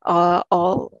understand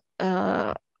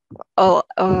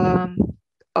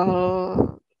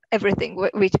everything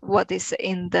what is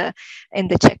in the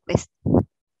checklist.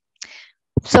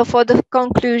 So for the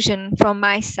conclusion from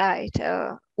my side,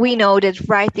 we know that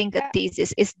writing a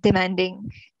thesis is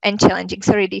demanding and challenging.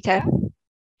 Sorry, Dita.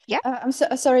 Yeah. I'm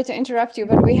sorry to interrupt you,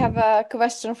 but we have a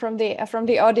question from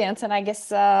the audience, and I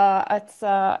guess it's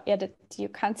yeah, that you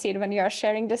can't see it when you are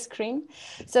sharing the screen.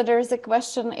 So there is a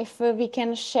question if we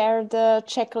can share the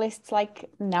checklists like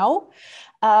now.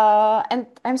 And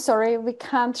I'm sorry, we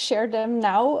can't share them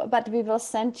now, but we will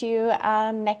send you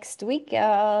next week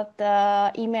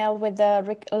the email with the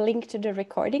link to the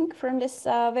recording from this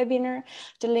webinar,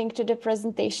 the link to the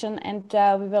presentation, and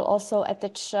we will also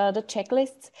attach the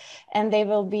checklists, and they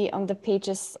will be on the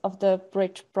pages of the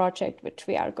Bridge project, which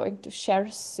we are going to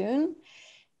share soon.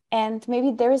 And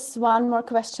maybe there is one more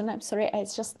question. I'm sorry,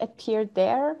 it's just appeared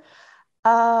there.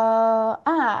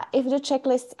 If the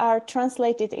checklists are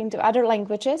translated into other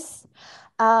languages,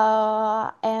 okay,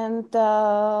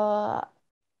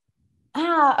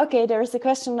 there is a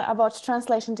question about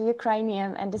translation to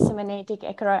Ukrainian and disseminating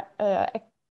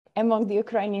among the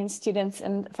Ukrainian students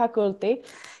and faculty.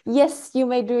 Yes, you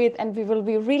may do it, and we will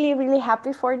be really, really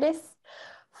happy for this.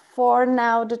 For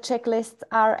now, the checklists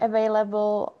are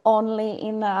available only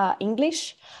in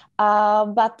English.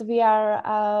 But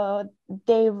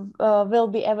they will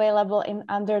be available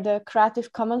under the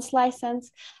Creative Commons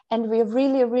license, and we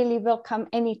really, really welcome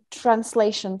any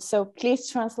translation. So please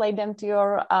translate them to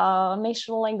your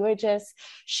national languages,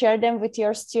 share them with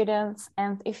your students,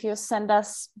 and if you send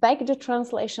us back the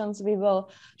translations, we will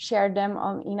share them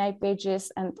on ENAI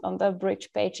pages and on the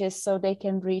Bridge pages, so they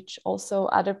can reach also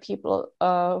other people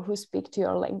who speak to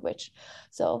your language.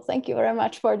 So thank you very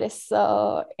much for this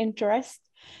interest.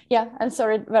 Yeah, and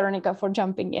sorry, Veronika, for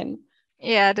jumping in.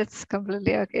 Yeah, that's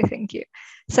completely okay. Thank you.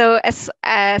 So as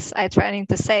I trying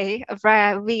to say,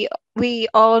 we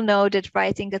all know that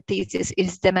writing a thesis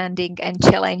is demanding and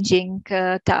challenging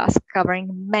task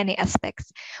covering many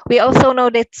aspects. We also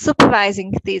know that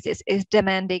supervising thesis is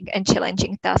demanding and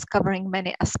challenging task covering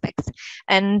many aspects.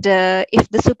 And if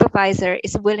the supervisor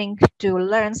is willing to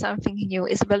learn something new,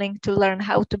 is willing to learn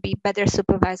how to be better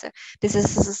supervisor, this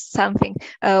is something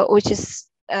which is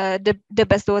the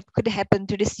best what could happen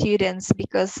to the students,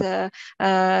 because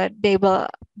they will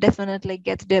definitely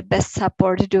get the best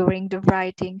support during the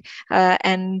writing,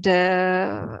 and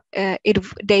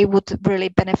they would really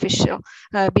be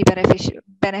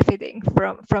benefiting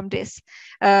from this.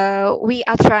 We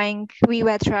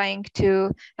were trying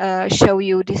to show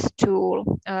you this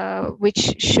tool,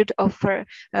 which should offer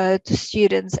to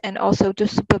students and also to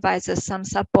supervisors some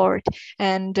support,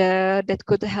 and that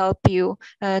could help you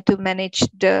to manage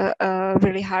the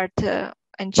really hard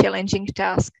and challenging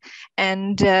task.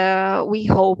 And we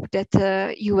hope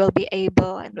that you will be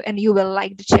able and you will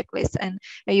like the checklist, and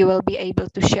you will be able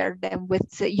to share them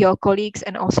with your colleagues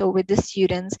and also with the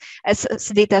students. As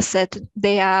Dita said,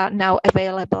 they are now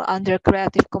available under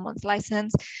Creative Commons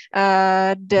license.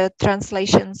 The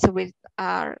translations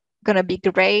are gonna be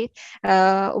great.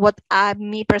 What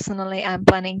me personally, I'm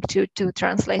planning to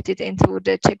translate it into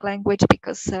the Czech language,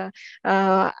 because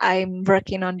I'm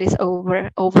working on this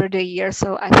over the years,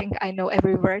 so I think I know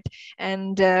every word,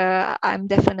 and I'm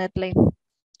definitely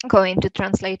going to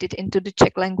translate it into the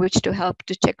Czech language to help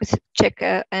the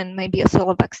Czech and maybe a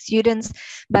Slovak students.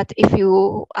 But if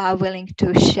you are willing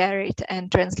to share it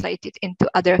and translate it into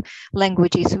other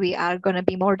languages, we are going to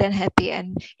be more than happy.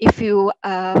 And if you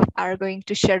are going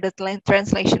to share the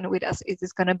translation with us, it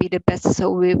is going to be the best, so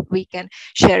we can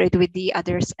share it with the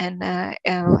others and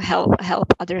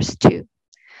help others too.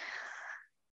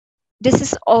 This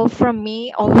is all from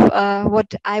me of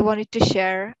what I wanted to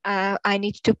share. I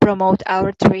need to promote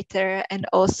our Twitter and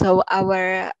also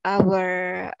our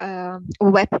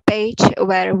web page,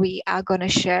 where we are going to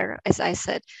share, as I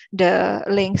said, the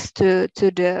links to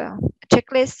the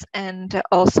checklists and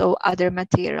also other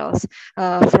materials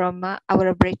from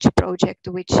our bridge project,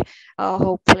 which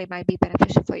hopefully might be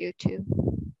beneficial for you too.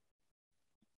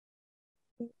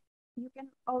 You can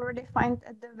already find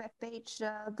at the webpage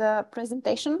the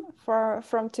presentation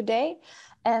from today,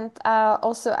 and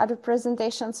also other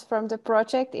presentations from the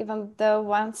project, even the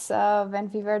ones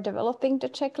when we were developing the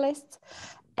checklist.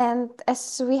 And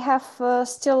as we have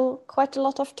still quite a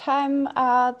lot of time,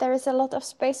 there is a lot of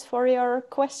space for your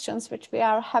questions, which we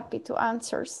are happy to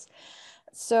answer.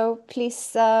 So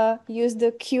please use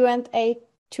the Q&A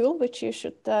tool, which you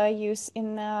should use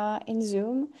in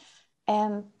Zoom.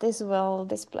 And this will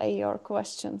display your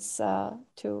questions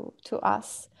to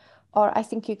us. Or I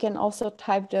think you can also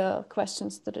type the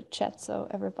questions to the chat so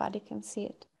everybody can see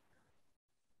it.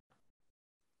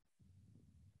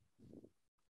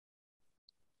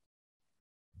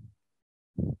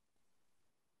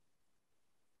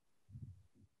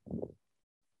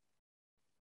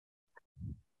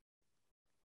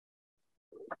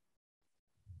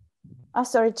 Oh,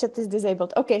 sorry, chat is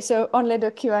disabled. Okay, so only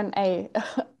the Q&A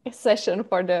session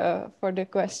for the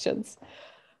questions.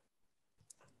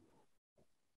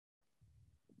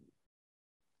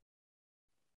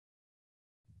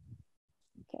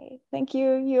 Okay, thank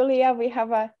you, Julia. We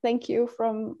have a thank you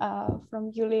from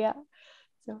Julia.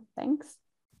 So thanks.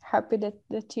 Happy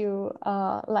that you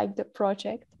like the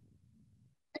project.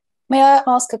 May I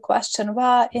ask a question?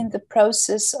 Where in the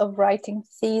process of writing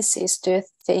thesis do you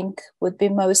think would be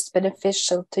most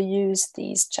beneficial to use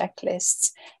these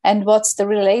checklists? And what's the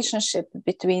relationship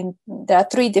between, there are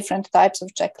 3 different types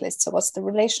of checklists, so what's the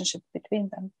relationship between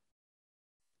them?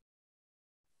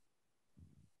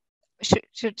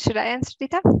 Should I answer,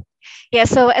 Dita? Yeah,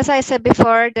 so as I said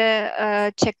before,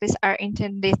 the checklists are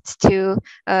intended to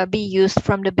be used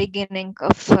from the beginning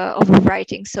of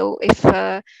writing. So if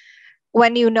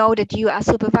when you know that you are a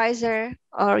supervisor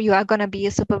or you are going to be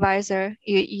a supervisor,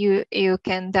 you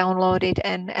can download it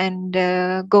and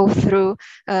go through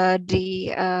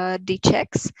the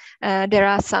checks. There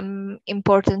are some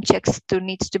important checks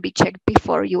needs to be checked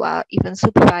before you are even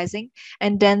supervising,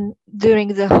 and then during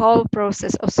the whole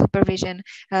process of supervision,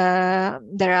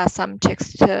 there are some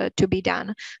checks to be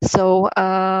done. So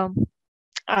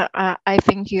I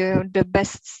think the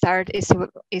best start is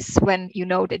when you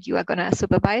know that you are gonna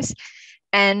supervise,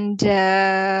 and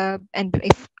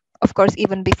if, of course,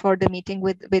 even before the meeting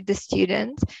with the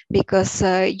student, because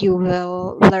you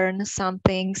will learn some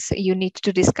things you need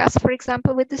to discuss, for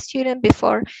example, with the student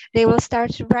before they will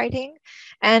start writing,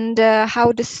 and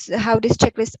how these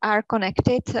checklists are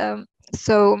connected.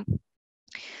 So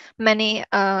many,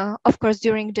 of course,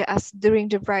 during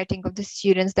the writing of the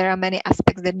students, there are many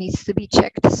aspects that needs to be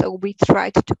checked. So we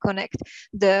tried to connect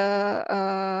these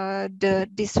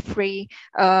three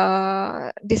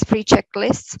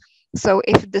checklists. So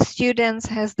if the students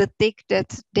has the tick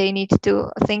that they need to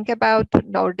think about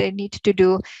or they need to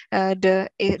do,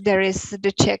 there is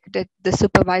the check that the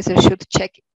supervisor should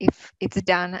check if it's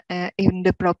done in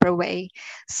the proper way.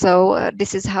 So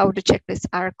this is how the checklists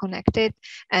are connected,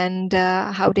 and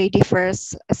how they differ,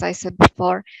 as I said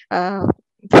before.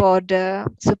 For the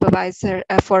supervisor,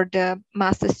 for the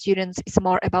master students, it's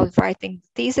more about writing the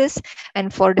thesis,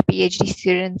 and for the PhD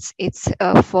students, it's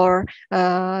for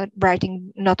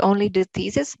writing not only the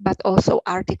thesis but also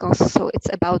articles. So it's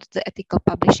about the ethical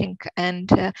publishing and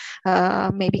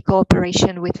maybe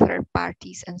cooperation with third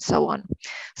parties and so on.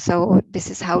 So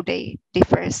this is how they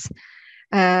differs.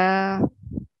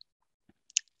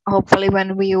 hopefully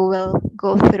when we will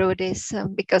go through this,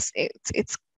 because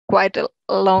it's quite a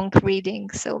long reading,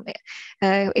 so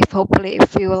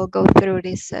if you will go through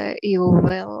this, you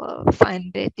will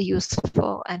find it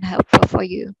useful and helpful for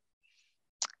you.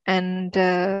 And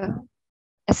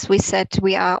as we said,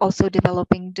 we are also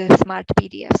developing the smart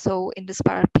PDF. So in the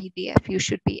smart PDF, you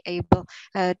should be able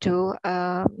to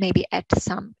maybe add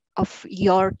some of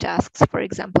your tasks, for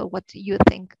example, what you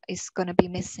think is going to be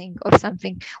missing, or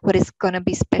something what is going to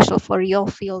be special for your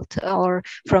field or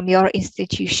from your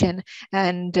institution,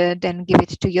 and then give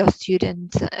it to your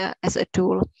students as a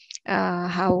tool,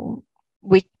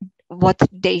 what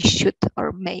they should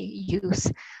or may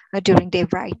use during their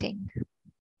writing.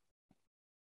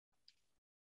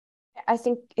 I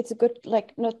think it's good,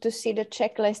 like, not to see the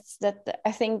checklists that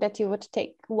I think that you would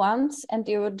take once and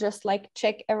you would just like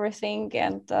check everything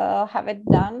and have it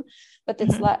done. But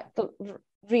it's like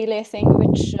really a thing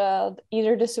which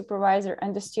either the supervisor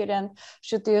and the student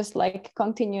should use like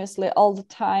continuously all the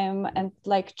time, and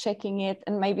like checking it,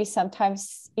 and maybe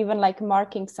sometimes even like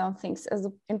marking some things as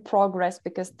in progress,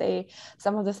 because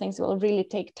some of the things will really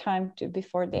take time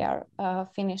before they are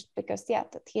finished, because the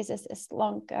thesis is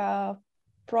long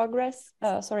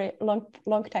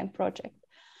long time project.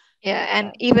 Yeah,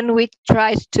 and even we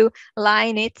tried to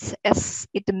line it as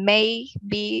it may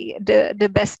be the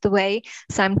best way.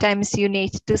 Sometimes you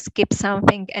need to skip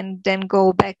something and then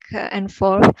go back and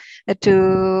forth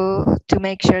to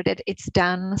make sure that it's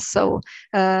done. So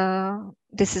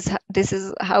this is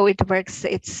how it works.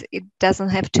 It doesn't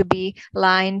have to be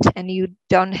lined, and you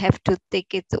don't have to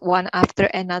tick it one after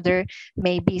another.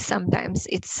 Maybe sometimes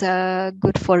it's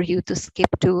good for you to skip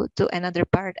to another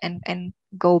part and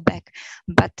go back.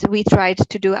 But we tried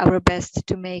to do our best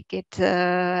to make it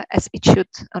as it should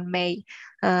and may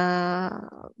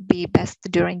be best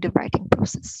during the writing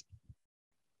process.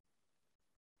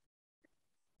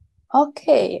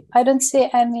 Okay, I don't see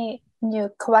any new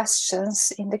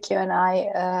questions in the Q&A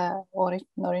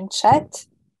nor in chat.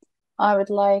 I would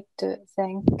like to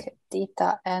thank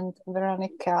Dita and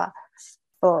Veronika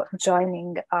for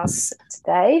joining us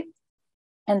today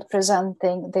and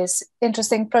presenting this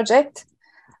interesting project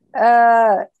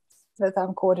that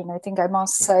I'm coordinating, I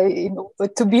must say,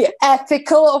 to be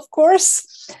ethical, of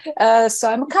course. So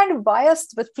I'm kind of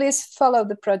biased, but please follow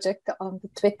the project on the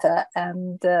Twitter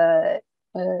and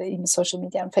in social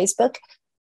media and Facebook.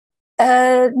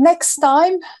 Next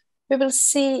time, we will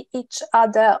see each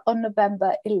other on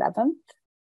November 11th.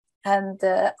 And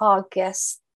our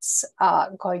guests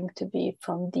are going to be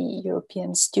from the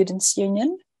European Students'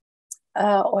 Union,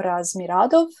 Oraz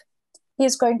Miradov. He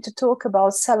is going to talk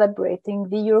about celebrating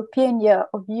the European Year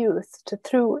of Youth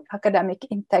through academic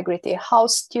integrity, how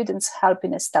students help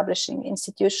in establishing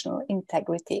institutional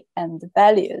integrity and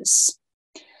values.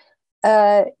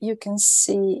 You can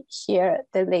see here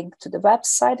the link to the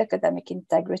website,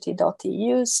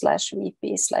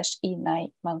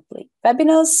 academicintegrity.eu/vp/ENAI monthly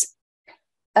webinars.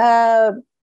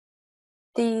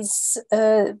 These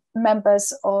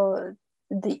members of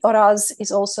the Oraz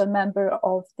is also a member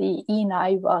of the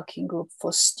ENAI working group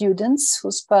for students,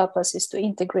 whose purpose is to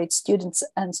integrate students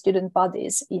and student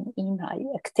bodies in ENAI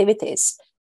activities.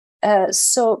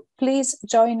 So please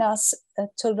join us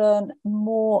to learn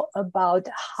more about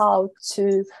how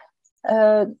to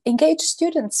engage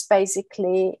students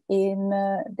basically in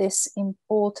this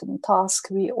important task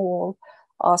we all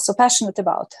are so passionate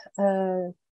about,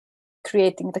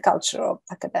 creating the culture of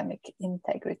academic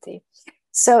integrity.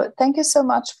 So thank you so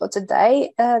much for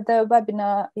today. The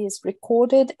webinar is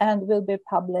recorded and will be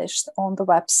published on the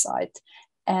website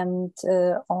and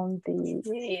on the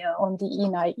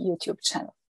ENAI YouTube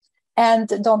channel. And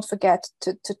don't forget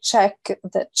to check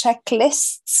the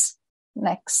checklists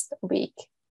next week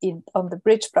on the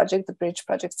Bridge Project. The Bridge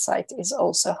Project site is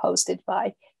also hosted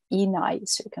by ENAI,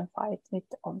 so you can find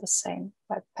it on the same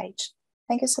web page.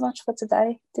 Thank you so much for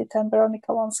today, Dita and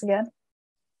Veronika, once again.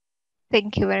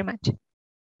 Thank you very much.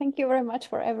 Thank you very much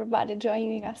for everybody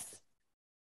joining us.